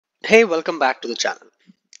Hey, welcome back to the channel.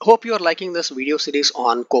 Hope you are liking this video series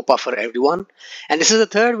on COPA for everyone. And this is the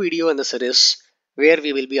third video in the series where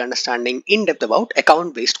we will be understanding in depth about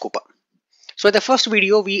account-based COPA. So in the first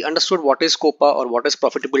video, we understood what is COPA or what is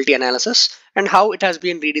profitability analysis and how it has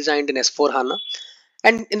been redesigned in S4HANA.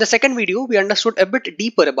 And in the second video, we understood a bit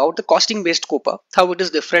deeper about the costing-based COPA, how it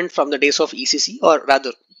is different from the days of ECC, or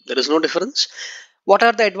rather, there is no difference. What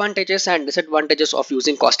are the advantages and disadvantages of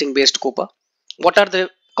using costing-based COPA? What are the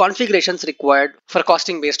configurations required for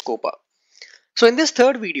costing-based COPA? So in this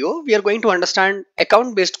third video, we are going to understand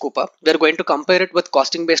account-based COPA. We are going to compare it with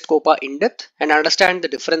costing-based COPA in depth and understand the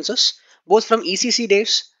differences both from ECC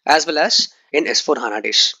days as well as in S4HANA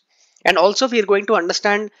days. And also we are going to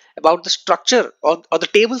understand about the structure or the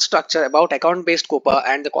table structure about account-based COPA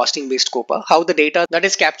and the costing-based COPA, how the data that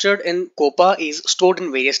is captured in COPA is stored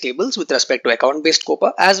in various tables with respect to account-based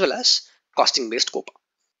COPA as well as costing-based COPA.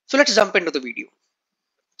 So let's jump into the video.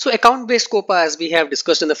 So account-based COPA, as we have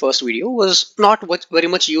discussed in the first video, was not very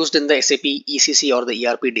much used in the SAP ECC or the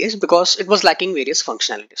ERP days because it was lacking various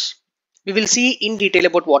functionalities. We will see in detail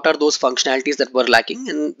about what are those functionalities that were lacking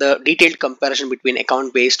and the detailed comparison between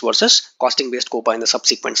account-based versus costing-based COPA in the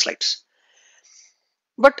subsequent slides.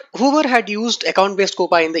 But whoever had used account-based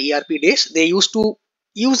COPA in the ERP days, they used to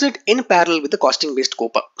use it in parallel with the costing-based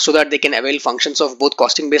COPA so that they can avail functions of both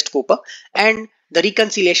costing-based COPA and the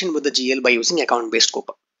reconciliation with the GL by using account-based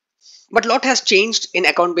COPA. But a lot has changed in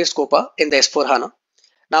account-based COPA in the S4HANA.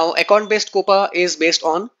 Now, account-based COPA is based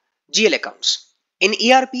on GL accounts. In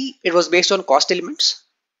ERP, it was based on cost elements.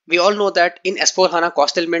 We all know that in S4HANA,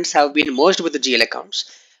 cost elements have been merged with the GL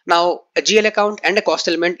accounts. Now, a GL account and a cost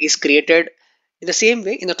element is created in the same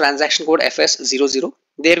way in the transaction code FS00.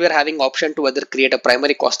 There we are having option to whether create a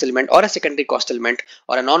primary cost element or a secondary cost element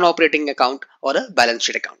or a non-operating account or a balance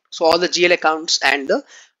sheet account. So all the GL accounts and the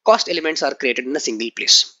cost elements are created in a single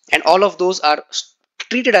place. And all of those are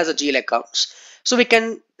treated as a GL accounts. So we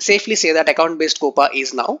can safely say that account-based COPA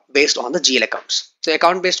is now based on the GL accounts. So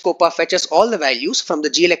account-based COPA fetches all the values from the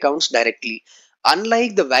GL accounts directly,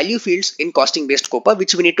 unlike the value fields in costing-based COPA,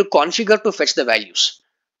 which we need to configure to fetch the values.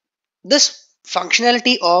 This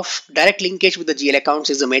functionality of direct linkage with the GL accounts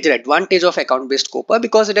is a major advantage of account-based COPA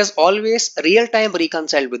because it is always real-time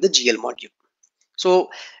reconciled with the GL module.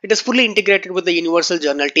 So it is fully integrated with the universal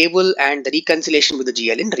journal table and the reconciliation with the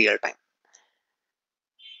GL in real time.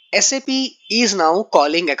 SAP is now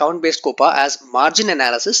calling account-based COPA as margin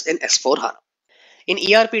analysis in S4HANA. In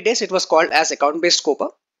ERP days, it was called as account-based COPA.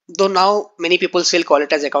 Though now many people still call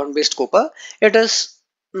it as account-based COPA, it is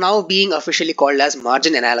now being officially called as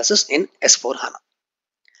margin analysis in S4HANA.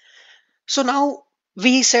 So now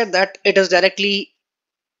we said that it is directly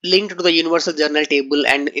linked to the universal journal table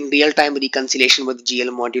and in real-time reconciliation with GL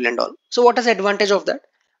module and all. So what is the advantage of that?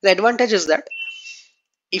 The advantage is that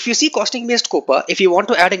if you see costing-based COPA, if you want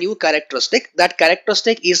to add a new characteristic, that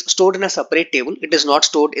characteristic is stored in a separate table. It is not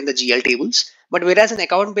stored in the GL tables. But whereas in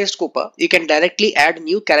account-based COPA, you can directly add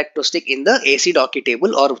new characteristic in the AC docket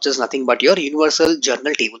table, or which is nothing but your universal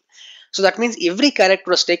journal table. So that means every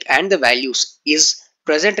characteristic and the values is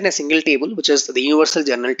present in a single table, which is the universal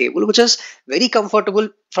journal table, which is very comfortable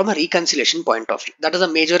from a reconciliation point of view. That is a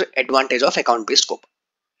major advantage of account-based COPA.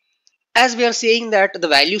 As we are saying that the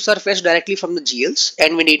values are fetched directly from the GLs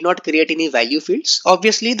and we need not create any value fields,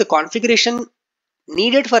 obviously the configuration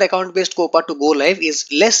needed for account-based COPA to go live is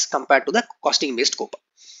less compared to the costing-based COPA.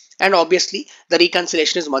 And obviously the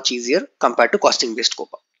reconciliation is much easier compared to costing-based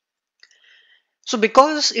COPA. So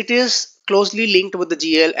because it is closely linked with the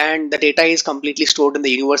GL and the data is completely stored in the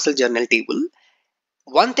universal journal table,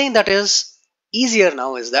 one thing that is easier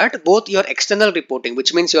now is that both your external reporting,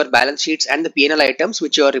 which means your balance sheets and the P&L items,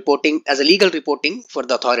 which you are reporting as a legal reporting for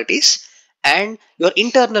the authorities, and your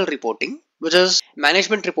internal reporting, which is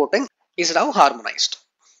management reporting, is now harmonized.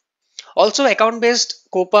 Also, account-based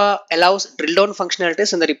COPA allows drill down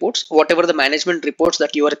functionalities in the reports. Whatever the management reports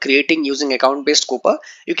that you are creating using account-based COPA,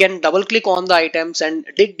 you can double click on the items and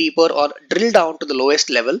dig deeper or drill down to the lowest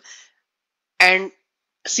level and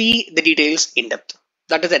see the details in depth.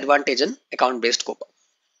 That is the advantage in account-based COPA.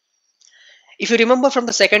 If you remember from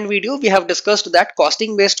the second video, we have discussed that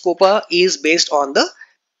costing-based COPA is based on the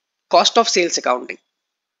cost of sales accounting.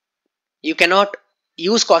 You cannot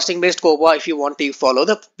use costing-based COPA if you want to follow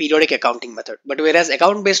the periodic accounting method. But whereas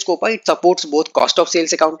account-based COPA, it supports both cost of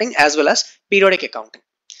sales accounting as well as periodic accounting.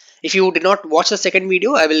 If you did not watch the second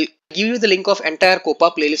video, I will give you the link of entire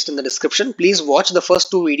COPA playlist in the description. Please watch the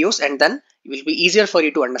first two videos and then it will be easier for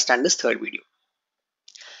you to understand this third video.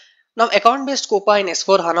 Now, account-based COPA in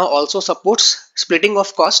S4HANA also supports splitting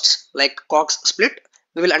of costs like COGS split,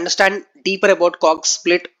 We will understand deeper about COGS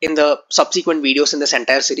split in the subsequent videos in this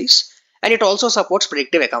entire series, and it also supports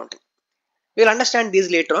predictive accounting. We'll understand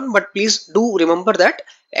these later on, but please do remember that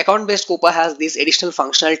account-based COPA has these additional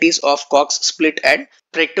functionalities of COGS split and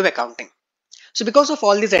predictive accounting. So because of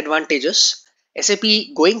all these advantages, SAP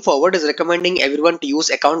going forward is recommending everyone to use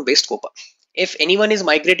account-based COPA. If anyone is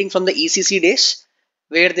migrating from the ECC days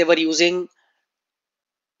where they were using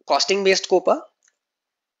costing-based COPA,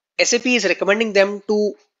 SAP is recommending them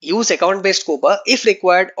to use account-based COPA. If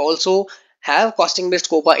required, also have costing-based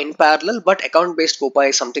COPA in parallel, but account-based COPA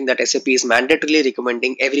is something that SAP is mandatorily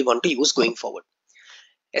recommending everyone to use going forward.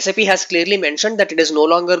 SAP has clearly mentioned that it is no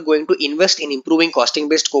longer going to invest in improving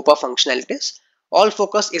costing-based COPA functionalities. All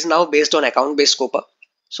focus is now based on account-based COPA.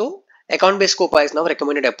 So, account-based COPA is now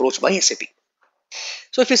recommended approach by SAP.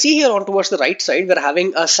 So, if you see here on towards the right side, we're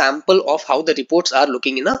having a sample of how the reports are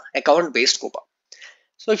looking in a account-based COPA.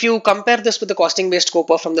 So, if you compare this with the costing-based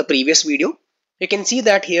COPA from the previous video, you can see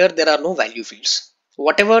that here there are no value fields.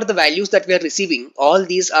 Whatever the values that we are receiving, all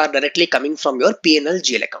these are directly coming from your P&L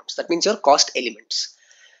GL accounts. That means your cost elements.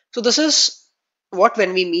 So this is what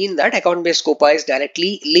when we mean that account-based COPA is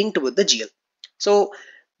directly linked with the GL. So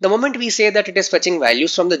the moment we say that it is fetching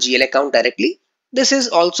values from the GL account directly, this is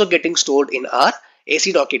also getting stored in our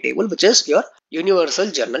AC docket table, which is your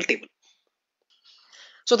universal journal table.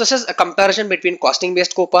 So this is a comparison between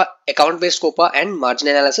costing-based COPA, account-based COPA and margin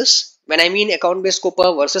analysis. When I mean account-based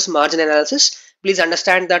COPA versus margin analysis, please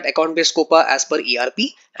understand that account-based COPA as per ERP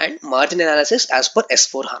and margin analysis as per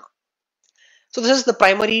S4HANA. So this is the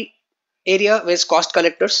primary area with cost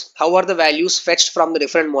collectors. How are the values fetched from the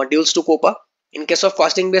different modules to COPA? In case of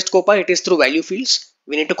costing based COPA, it is through value fields.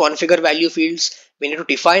 We need to configure value fields. We need to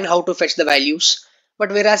define how to fetch the values.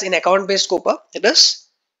 But whereas in account based COPA, it is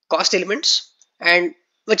cost elements, and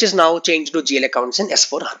which is now changed to GL accounts in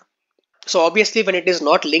S4HANA. So obviously when it is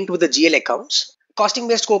not linked with the GL accounts, costing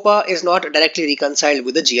based COPA is not directly reconciled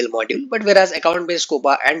with the GL module, but whereas account based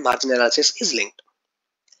COPA and margin analysis is linked.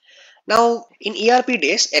 Now, in ERP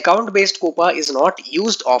days, account-based COPA is not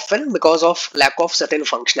used often because of lack of certain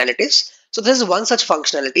functionalities. So this is one such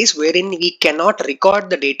functionalities wherein we cannot record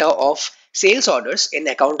the data of sales orders in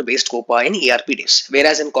account-based COPA in ERP days.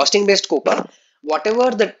 Whereas in costing-based COPA, whatever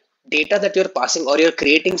the data that you're passing or you're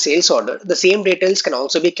creating sales order, the same details can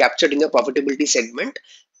also be captured in your profitability segment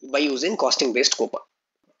by using costing-based COPA.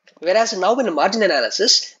 Whereas now in margin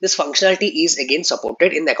analysis, this functionality is again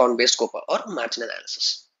supported in account-based COPA or margin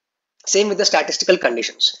analysis. Same with the statistical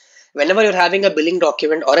conditions. Whenever you're having a billing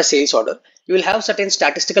document or a sales order, you will have certain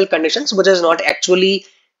statistical conditions which is not actually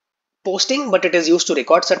posting, but it is used to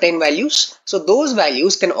record certain values. So those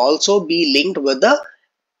values can also be linked with the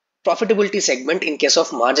profitability segment in case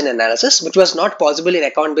of margin analysis, which was not possible in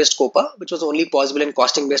account-based COPA, which was only possible in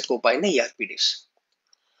costing-based COPA in the ERP days.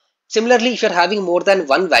 Similarly, if you're having more than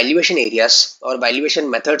one valuation areas or valuation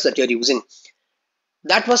methods that you're using,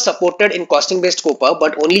 that was supported in costing based COPA,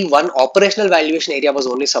 but only one operational valuation area was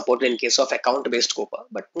only supported in case of account based COPA.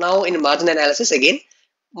 But now in margin analysis, again,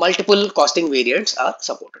 multiple costing variants are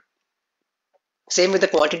supported. Same with the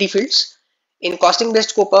quantity fields. In costing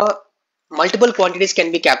based COPA, multiple quantities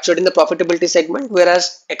can be captured in the profitability segment,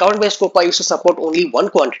 whereas account based COPA used to support only one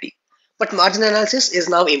quantity. But margin analysis is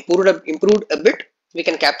now improved a bit. We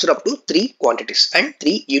can capture up to 3 quantities and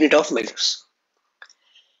 3 unit of measures.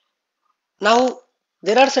 Now,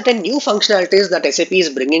 there are certain new functionalities that SAP is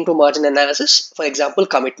bringing to margin analysis. For example,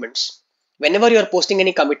 commitments. Whenever you are posting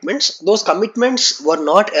any commitments, those commitments were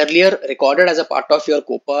not earlier recorded as a part of your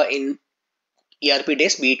COPA in ERP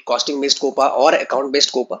days, be it costing based COPA or account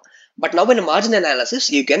based COPA. But now in margin analysis,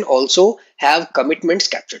 you can also have commitments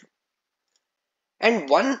captured. And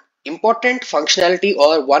one important functionality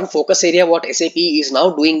or one focus area what SAP is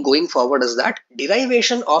now doing going forward is that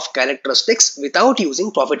derivation of characteristics without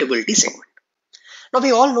using profitability segment. Now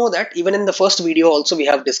we all know that even in the first video also we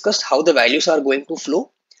have discussed how the values are going to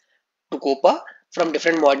flow to COPA from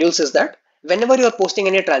different modules is that whenever you are posting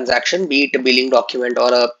any transaction, be it a billing document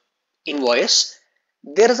or a invoice,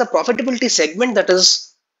 there is a profitability segment that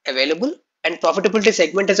is available, and profitability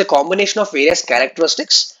segment is a combination of various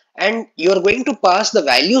characteristics, and you are going to pass the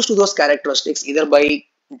values to those characteristics either by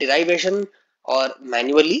derivation or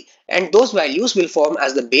manually, and those values will form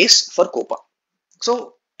as the base for COPA.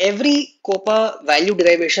 So every COPA value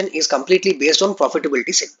derivation is completely based on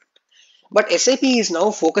profitability segment. But SAP is now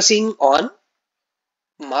focusing on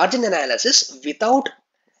margin analysis without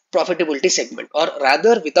profitability segment, or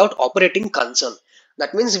rather without operating concern.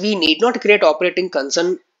 That means we need not create operating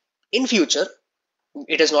concern in future.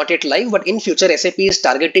 It is not yet live, but in future SAP is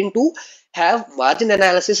targeting to have margin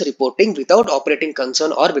analysis reporting without operating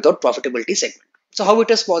concern or without profitability segment. So how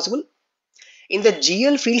it is possible? In the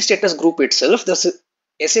GL field status group itself, the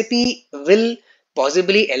SAP will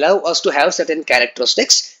possibly allow us to have certain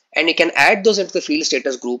characteristics, and you can add those into the field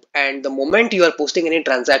status group, and the moment you are posting any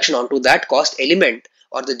transaction onto that cost element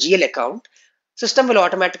or the GL account, system will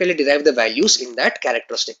automatically derive the values in that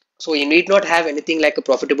characteristic. So you need not have anything like a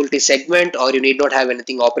profitability segment, or you need not have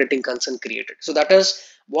anything operating concern created. So that is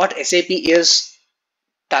what SAP is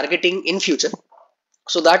targeting in future.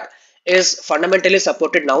 So that is fundamentally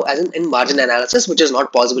supported now as in margin analysis, which is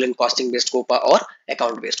not possible in costing based COPA or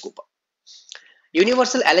account based COPA.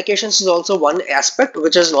 Universal allocations is also one aspect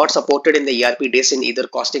which is not supported in the ERP days in either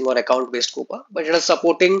costing or account based COPA, but it is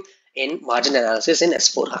supporting in margin analysis in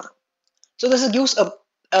S4 HANA. So this gives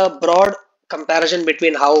a broad comparison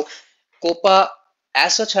between how COPA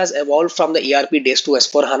as such has evolved from the ERP days to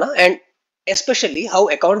S4 HANA, and especially how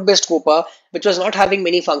account based COPA, which was not having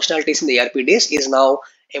many functionalities in the ERP days, is now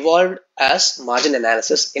evolved as margin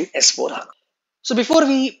analysis in S4 HANA. So before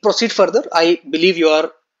we proceed further, I believe you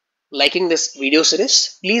are liking this video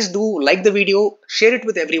series. Please do like the video, share it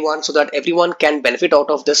with everyone so that everyone can benefit out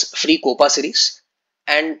of this free COPA series.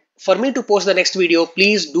 And for me to post the next video,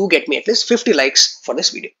 please do get me at least 50 likes for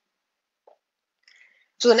this video.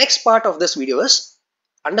 So the next part of this video is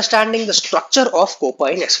understanding the structure of COPA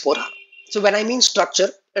in S4 HANA. So when I mean structure,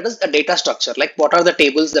 it is a data structure, like what are the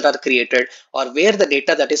tables that are created or where the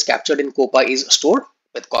data that is captured in COPA is stored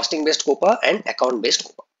with costing based COPA and account based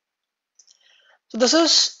COPA. So this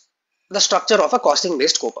is the structure of a costing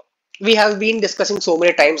based COPA. We have been discussing so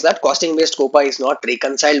many times that costing based COPA is not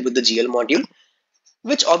reconciled with the GL module,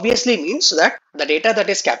 which obviously means that the data that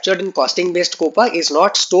is captured in costing based COPA is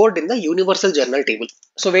not stored in the universal journal table.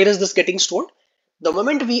 So where is this getting stored? The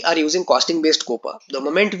moment we are using costing based COPA, the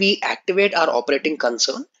moment we activate our operating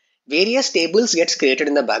concern, various tables gets created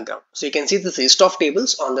in the background. So you can see this list of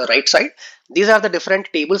tables on the right side. These are the different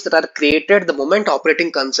tables that are created the moment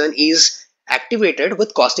operating concern is activated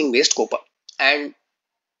with costing based COPA. And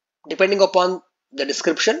depending upon the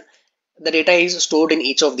description, the data is stored in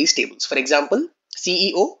each of these tables. For example,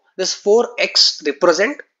 CEO, this 4x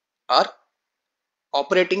represent our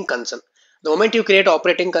operating concern. The moment you create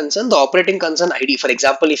operating concern, the operating concern ID, for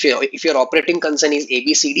example, if your operating concern is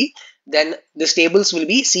ABCD, then these tables will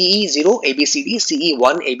be CE0 ABCD, CE1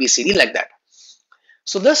 ABCD, like that.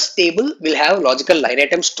 So this table will have logical line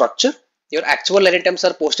item structure. Your actual line items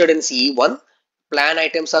are posted in CE1, plan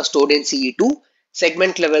items are stored in CE2,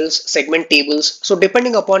 segment levels, segment tables. So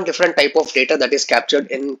depending upon different type of data that is captured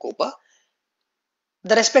in COPA,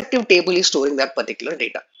 the respective table is storing that particular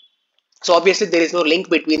data. So obviously there is no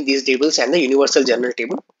link between these tables and the universal journal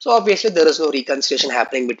table. So obviously there is no reconciliation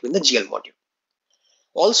happening between the GL module.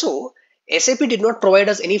 Also, SAP did not provide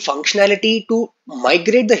us any functionality to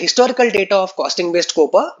migrate the historical data of costing based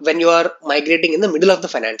COPA when you are migrating in the middle of the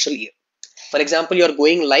financial year. For example, you are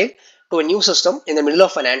going live to a new system in the middle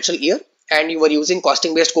of financial year and you were using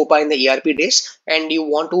costing based COPA in the ERP days and you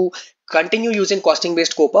want to continue using costing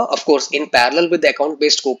based COPA, of course, in parallel with the account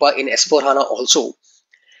based COPA in S4 HANA also.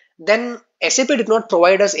 Then SAP did not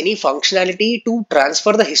provide us any functionality to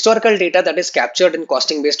transfer the historical data that is captured in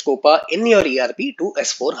costing based COPA in your ERP to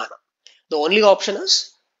S4 HANA. The only option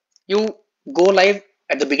is you go live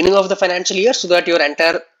at the beginning of the financial year so that your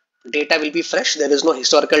entire data will be fresh. There is no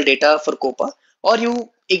historical data for COPA, or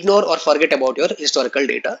you ignore or forget about your historical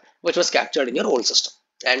data which was captured in your old system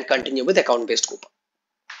and continue with account based COPA.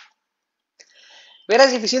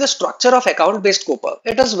 Whereas if you see the structure of account based COPA,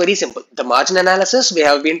 it is very simple. The margin analysis, we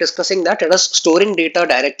have been discussing that it is storing data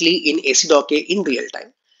directly in AC.K in real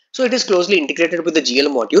time. So it is closely integrated with the GL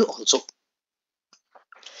module also.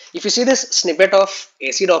 If you see this snippet of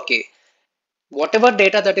AC.K, whatever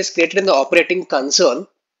data that is created in the operating concern,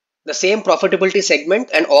 the same profitability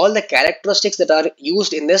segment and all the characteristics that are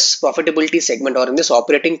used in this profitability segment or in this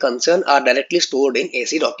operating concern are directly stored in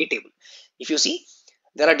AC.K table. If you see,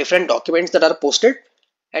 there are different documents that are posted,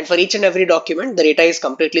 and for each and every document, the data is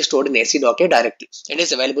completely stored in AC.K directly. It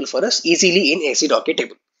is available for us easily in AC.K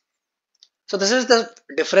table. So this is the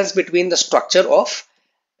difference between the structure of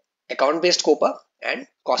account based COPA and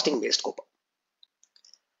costing based COPA.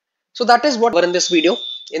 So that is what we're in this video.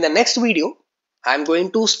 In the next video, I'm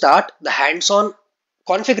going to start the hands-on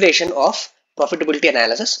configuration of profitability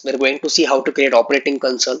analysis. We're going to see how to create operating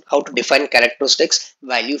concern, how to define characteristics,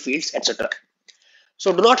 value fields, etc.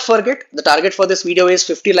 So do not forget, the target for this video is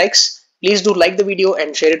 50 likes. Please do like the video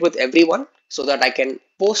and share it with everyone so that I can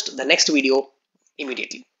post the next video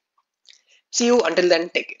immediately. See you until then,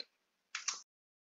 take care.